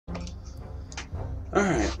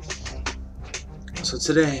Alright, so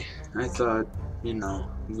today I thought, we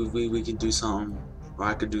could do something, or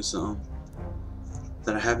I could do something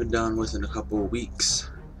that I haven't done within a couple of weeks.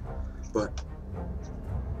 But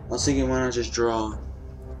I was thinking, why not just draw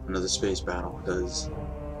another space battle, because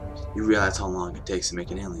you realize how long it takes to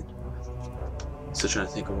make an alien. Still trying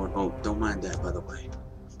to think of one. Oh, don't mind that, by the way.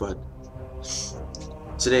 But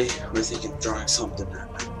today we're thinking of drawing something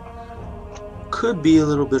that could be a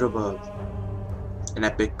little bit of an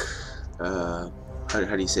epic, how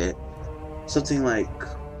do you say it? Something like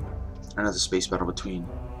another space battle between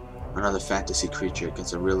another fantasy creature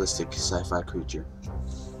against a realistic sci-fi creature.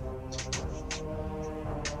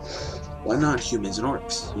 Why not humans and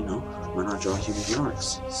orcs, you know? Why not draw humans and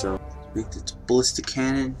orcs? So, make the ballistic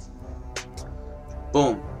cannon.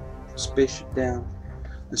 Boom. Spaceship down.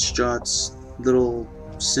 Let's draw its little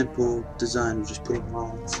simple design of just putting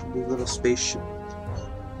lines in the little spaceship.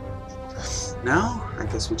 Now, I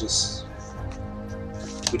guess we just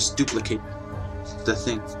duplicate the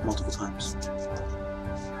thing multiple times.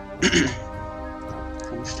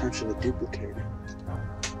 How much time should I duplicate it?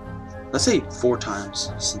 Let's say 4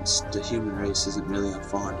 times, since the human race isn't really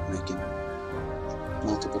fond of making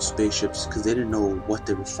multiple spaceships, because they didn't know what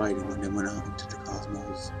they were fighting when they went out into the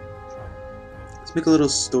cosmos. Let's make a little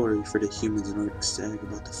story for the humans and orcs to add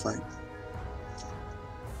about the fight.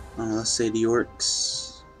 Let's say the orcs,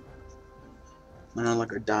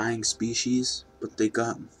 like a dying species, but they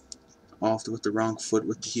got off with the wrong foot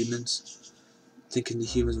with the humans, thinking the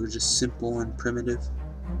humans were just simple and primitive.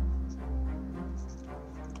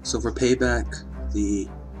 So for payback, the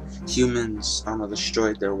humans,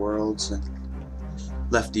 destroyed their worlds and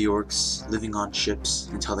left the orcs living on ships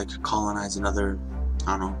until they could colonize another,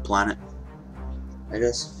 planet, I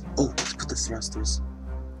guess. Oh, let's put the thrusters.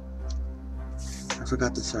 I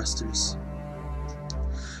forgot the thrusters.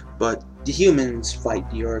 But the humans fight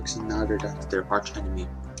the orcs, and now that's their arch enemy.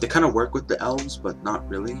 They kind of work with the elves, but not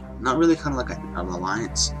really. Not really, kind of like an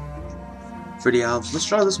alliance for the elves. Let's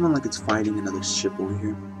draw this one like it's fighting another ship over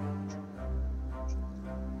here.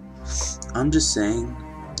 I'm just saying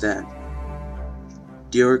that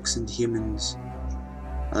the orcs and the humans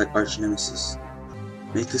are like arch nemesis.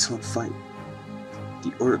 Make this one fight.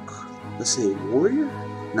 The orc, let's say warrior?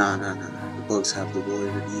 Nah. The bugs have the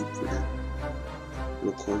warrior name for that.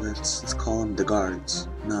 Little corvettes. Let's call them the guards.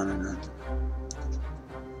 No.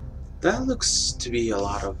 That looks to be a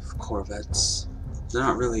lot of corvettes. They're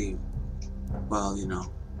not really, well,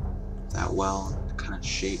 that well kind of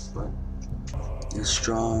shaped, but let's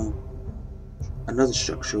draw another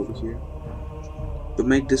structure over here, but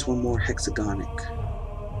make this one more hexagonic.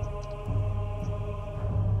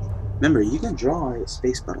 Remember, you can draw a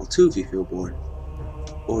space battle too if you feel bored,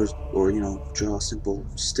 or draw a simple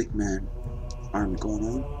stickman army going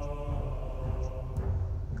on.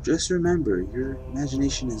 Just remember, your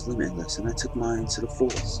imagination is limitless, and I took mine to the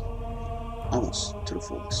fullest, almost to the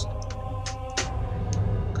fullest.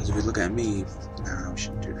 Because if you look at me, no, we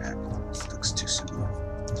shouldn't do that. It looks too similar.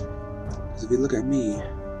 Because if you look at me,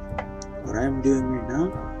 what I'm doing right now,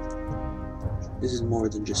 this is more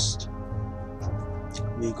than just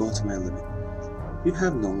me going to my limit. You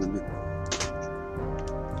have no limit.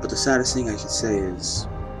 But the saddest thing I can say is,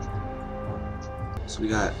 so we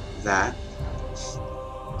got that.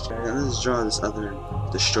 Okay, let's draw this other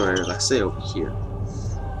destroyer, let's say over here.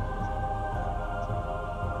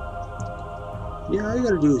 Yeah, all you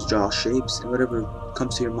gotta do is draw shapes, and whatever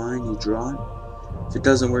comes to your mind, you draw it. If it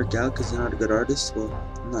doesn't work out because you're not a good artist, well,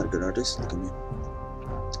 I'm not a good artist, look at me.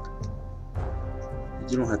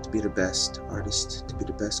 You don't have to be the best artist to be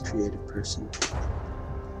the best creative person.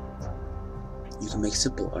 You can make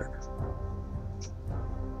simple art.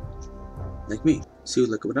 Like me. See,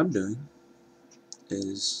 look at what I'm doing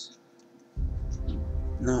is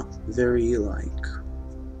not very,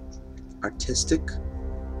 artistic,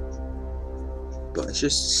 but it's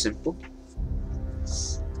just simple.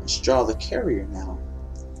 Let's draw the carrier now.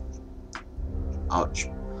 Ouch.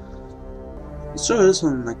 Let's draw this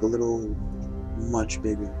one like a little much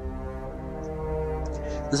bigger.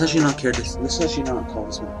 Let's actually not call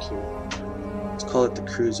this one a carrier. Let's call it the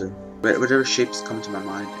cruiser. Whatever shapes come to my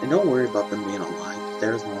mind. And don't worry about them being aligned.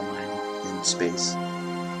 There's no line in space.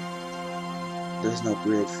 There's no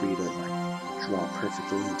grid for you to draw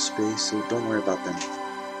perfectly in space, so don't worry about them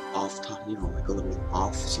off time, like a little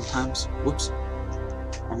off sometimes. Whoops.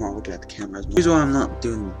 I'm not looking at the camera. Here's why I'm not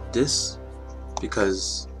doing this,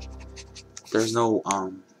 because there's no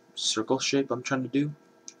circle shape I'm trying to do.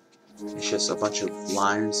 It's just a bunch of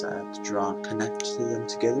lines I have to draw and connect to them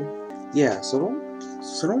together. Yeah, so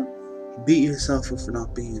don't beat yourself up for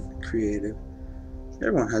not being creative.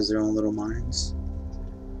 Everyone has their own little minds.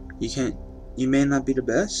 You may not be the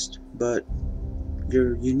best, but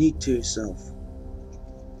you're unique to yourself.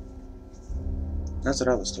 That's what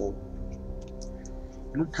I was told.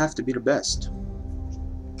 You don't have to be the best.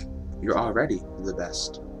 You're already the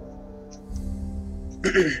best.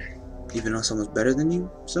 Even though someone's better than you,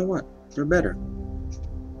 so what? They're better.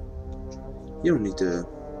 You don't need to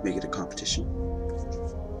make it a competition.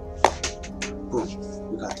 Boom.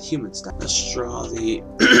 We got the human stuff. Let's draw the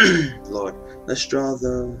Lord. Let's draw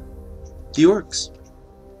the orcs.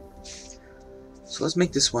 So let's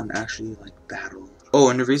make this one actually like battle. Oh,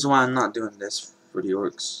 and the reason why I'm not doing this for the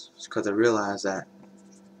orcs is because I realized that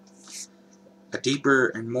a deeper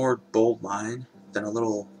and more bold line than a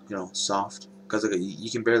little, soft. Because you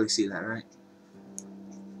can barely see that, right?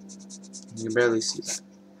 You can barely see that.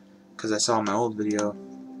 Because I saw in my old video,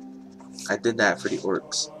 I did that for the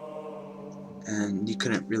orcs. And you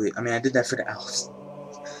couldn't really, I did that for the elves.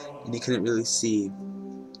 And you couldn't really see,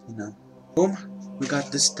 Boom, we got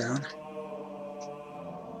this down.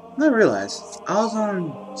 And I realized, I was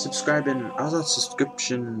on subscription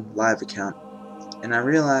live account. And I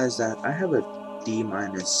realized that I have a D-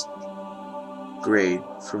 grade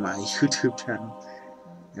for my YouTube channel.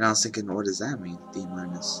 And I was thinking, what does that mean, D-?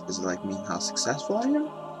 Does it like mean how successful I am?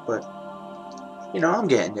 But, I'm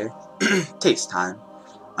getting there. Takes time.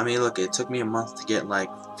 Look, it took me a month to get like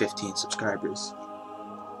 15 subscribers,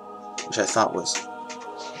 which I thought was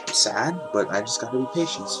sad, but I just gotta be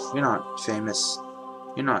patient. You're not famous,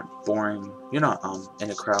 you're not boring, you're not in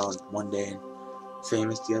a crowd one day and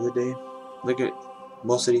famous the other day. Look at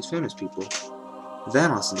most of these famous people.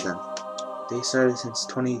 Vanos and them. They started since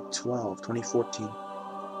 2012, 2014,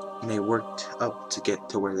 and they worked up to get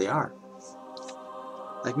to where they are.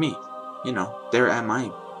 Like me, they're at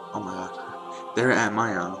my, oh my god, they're at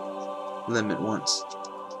my limit once,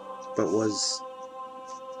 but was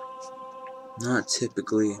not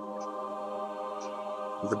typically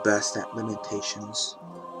the best at limitations.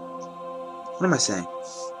 What am I saying?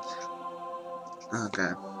 Oh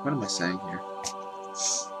god, what am I saying here?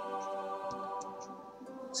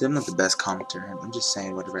 See, I'm not the best commenter. I'm just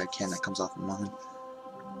saying whatever I can that comes off my mind.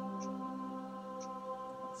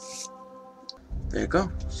 There you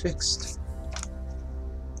go, fixed.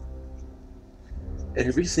 And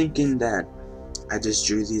if you're thinking that I just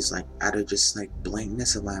drew these like out of just like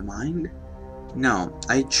blankness of my mind, no,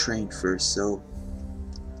 I trained first. So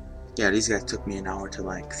yeah, these guys took me an hour to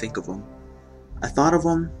like think of them. I thought of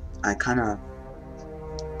them, I kind of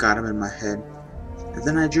got them in my head, and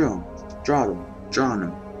then I drew them, drawn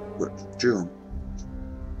them, drew them.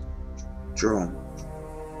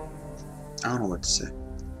 I don't know what to say.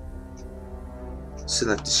 So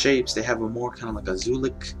like the shapes, they have a more kind of like a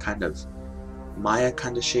Zulik kind of Maya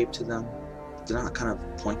kind of shape to them. They're not kind of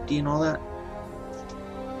pointy and all that,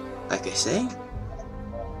 like they say.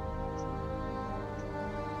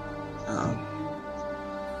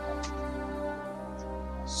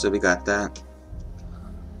 So we got that.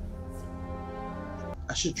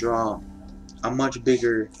 I should draw a much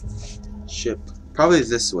bigger ship. Probably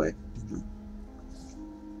this way.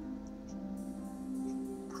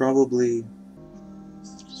 Probably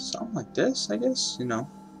something like this, I guess, to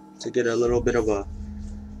get a little bit of a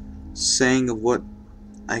saying of what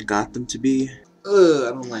I got them to be. Ugh, I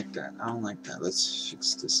don't like that. Let's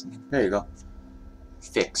fix this. There you go.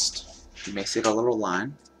 Fixed. You may see a little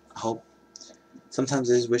line. I hope. Sometimes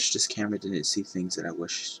I just wish this camera didn't see things that I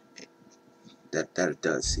wish that it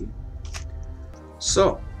does see.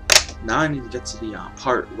 So, now I need to get to the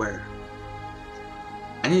part where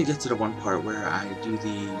I do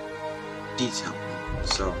the detailing.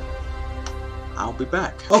 So, I'll be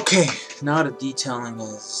back. Okay, now the detailing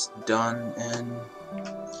is done, and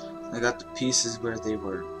I got the pieces where they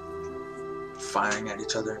were firing at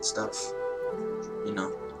each other and stuff.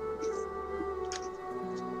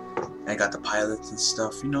 I got the pilots and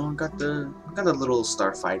stuff. I got the little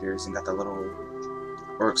starfighters, and got the little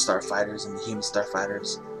orc starfighters and the human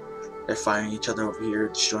starfighters. They're firing each other over here,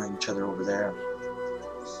 destroying each other over there.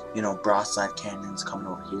 Broadside cannons coming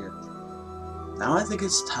over here. Now I think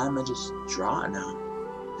it's time I just draw it now.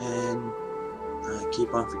 And I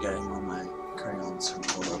keep on forgetting all my crayons from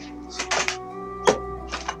below.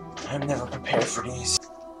 I'm never prepared for these.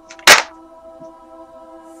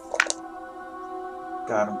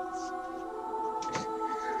 Got him.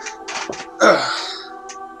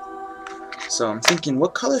 So I'm thinking,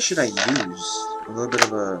 what color should I use? A little bit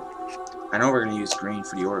of a... I know we're going to use green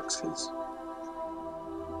for the orcs, because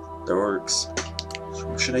they're orcs.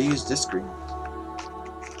 So should I use this green?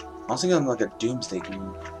 I was thinking of like a Doomsday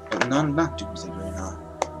green. No, not Doomsday green.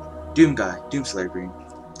 Doomslayer green.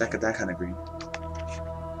 That kind of green.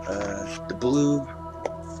 The blue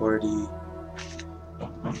for the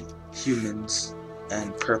humans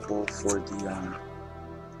and purple for the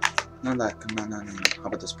no, how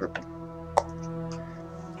about this purple?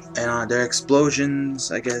 And their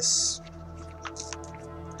explosions, I guess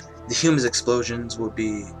the humans' explosions will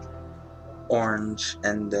be orange,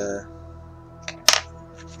 and what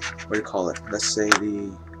do you call it? Let's say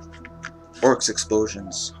the Orcs'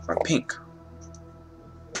 explosions are pink.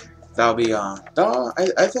 That'll be I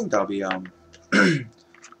think that'll be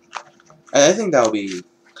I think that'll be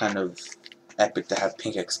kind of epic to have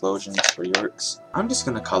pink explosions for the Orcs. I'm just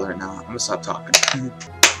gonna color it now. I'm gonna stop talking.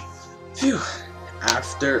 Phew.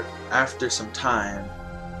 After some time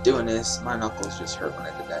doing this, my knuckles just hurt when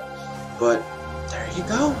I did that. But there you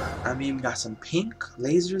go. I mean, we got some pink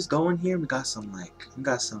lasers going here. We got some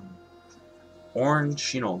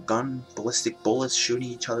orange, you know, gun ballistic bullets shooting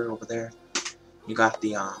each other over there. You got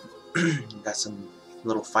the you got some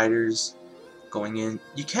little fighters going in.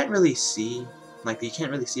 You can't really see, like, you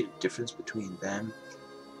can't really see the difference between them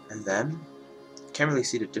and them. You can't really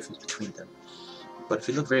see the difference between them. But if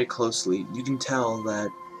you look very closely, you can tell that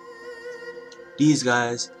these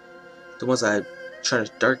guys, the ones I try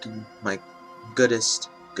to darken my goodest,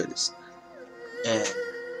 and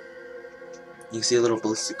you can see a little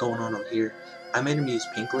ballistic going on over here. I made them use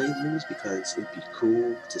pink lasers because it'd be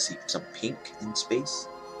cool to see some pink in space.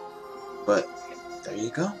 But there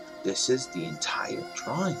you go. This is the entire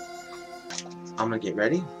drawing. I'm gonna get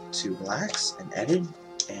ready to relax and edit,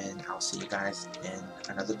 and I'll see you guys in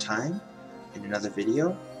another time in another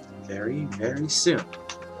video very, very soon.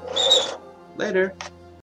 Later.